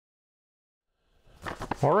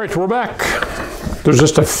All right, we're back. There's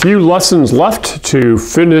just a few lessons left to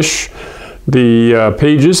finish the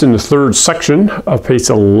pages in the third section of page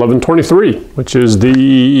 1123, which is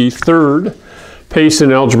the third pace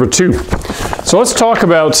in Algebra 2. So let's talk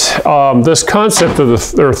about this concept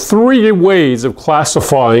of there are three ways of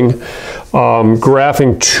classifying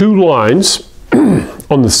graphing two lines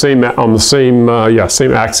on the same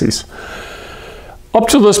axes. Up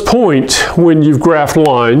to this point, when you've graphed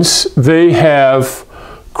lines, they have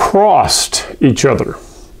crossed each other,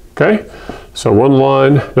 okay? So one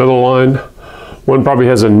line, another line, one probably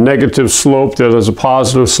has a negative slope, the other has a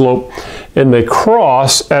positive slope, and they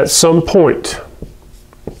cross at some point.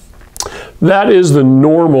 That is the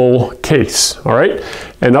normal case, all right?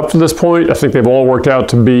 And up to this point, I think they've all worked out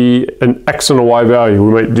to be an x and a y value.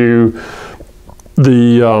 We might do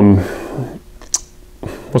the,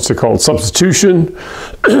 what's it called, substitution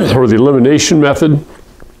or the elimination method.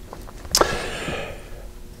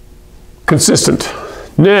 Consistent.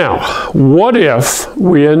 Now, what if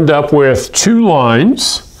we end up with two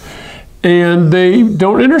lines and they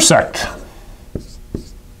don't intersect?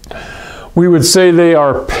 We would say they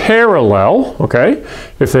are parallel, okay,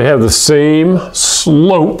 if they have the same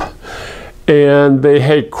slope and they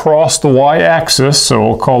had crossed the y-axis, so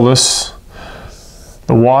we'll call this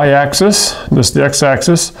the y-axis, this the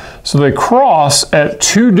x-axis. So they cross at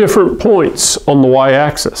two different points on the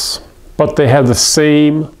y-axis, but they have the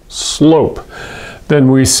same slope. Then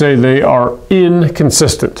we say they are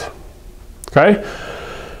inconsistent, okay?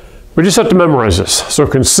 We just have to memorize this. So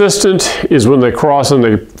consistent is when they cross and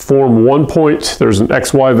they form one point. There's an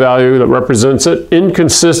xy value that represents it.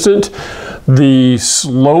 Inconsistent, the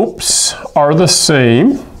slopes are the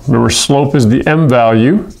same. Remember, slope is the m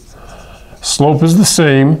value. Slope is the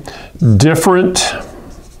same. Different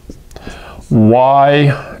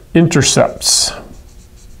y-intercepts.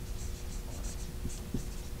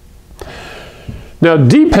 Now,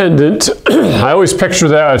 dependent, I always picture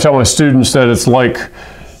that. I tell my students that it's like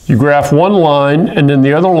you graph one line and then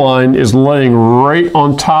the other line is laying right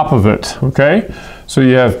on top of it, okay? So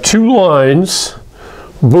you have two lines,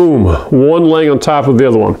 boom, one laying on top of the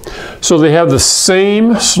other one. So they have the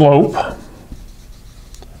same slope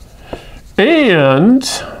and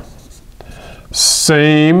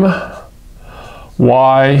same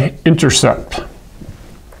y-intercept.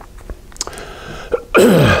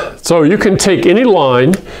 So you can take any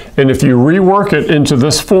line, and if you rework it into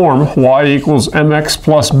this form, y equals mx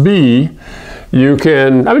plus b, you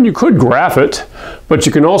can, I mean, you could graph it, but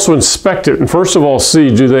you can also inspect it and first of all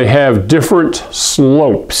see, do they have different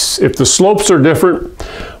slopes? If the slopes are different,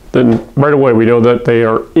 then right away we know that they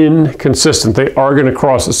are inconsistent. They are going to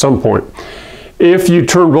cross at some point. If you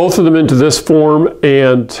turn both of them into this form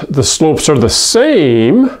and the slopes are the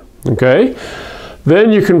same, okay,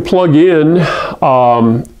 then you can plug in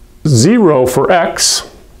 0 for x,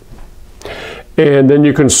 and then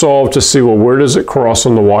you can solve to see, well, where does it cross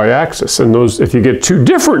on the y-axis? And those, if you get two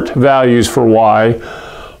different values for y,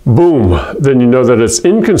 boom, then you know that it's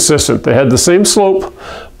inconsistent. They had the same slope,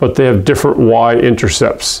 but they have different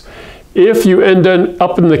y-intercepts. If you end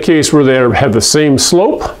up in the case where they have the same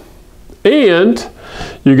slope and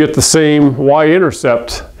you get the same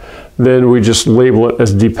y-intercept, then we just label it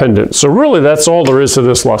as dependent. So really that's all there is to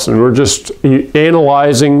this lesson. We're just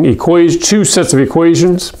analyzing two sets of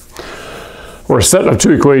equations, or a set of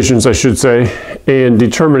two equations I should say, and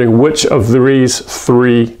determining which of these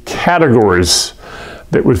three categories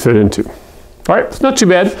that would fit into. All right, it's not too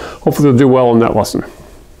bad. Hopefully you'll do well in that lesson.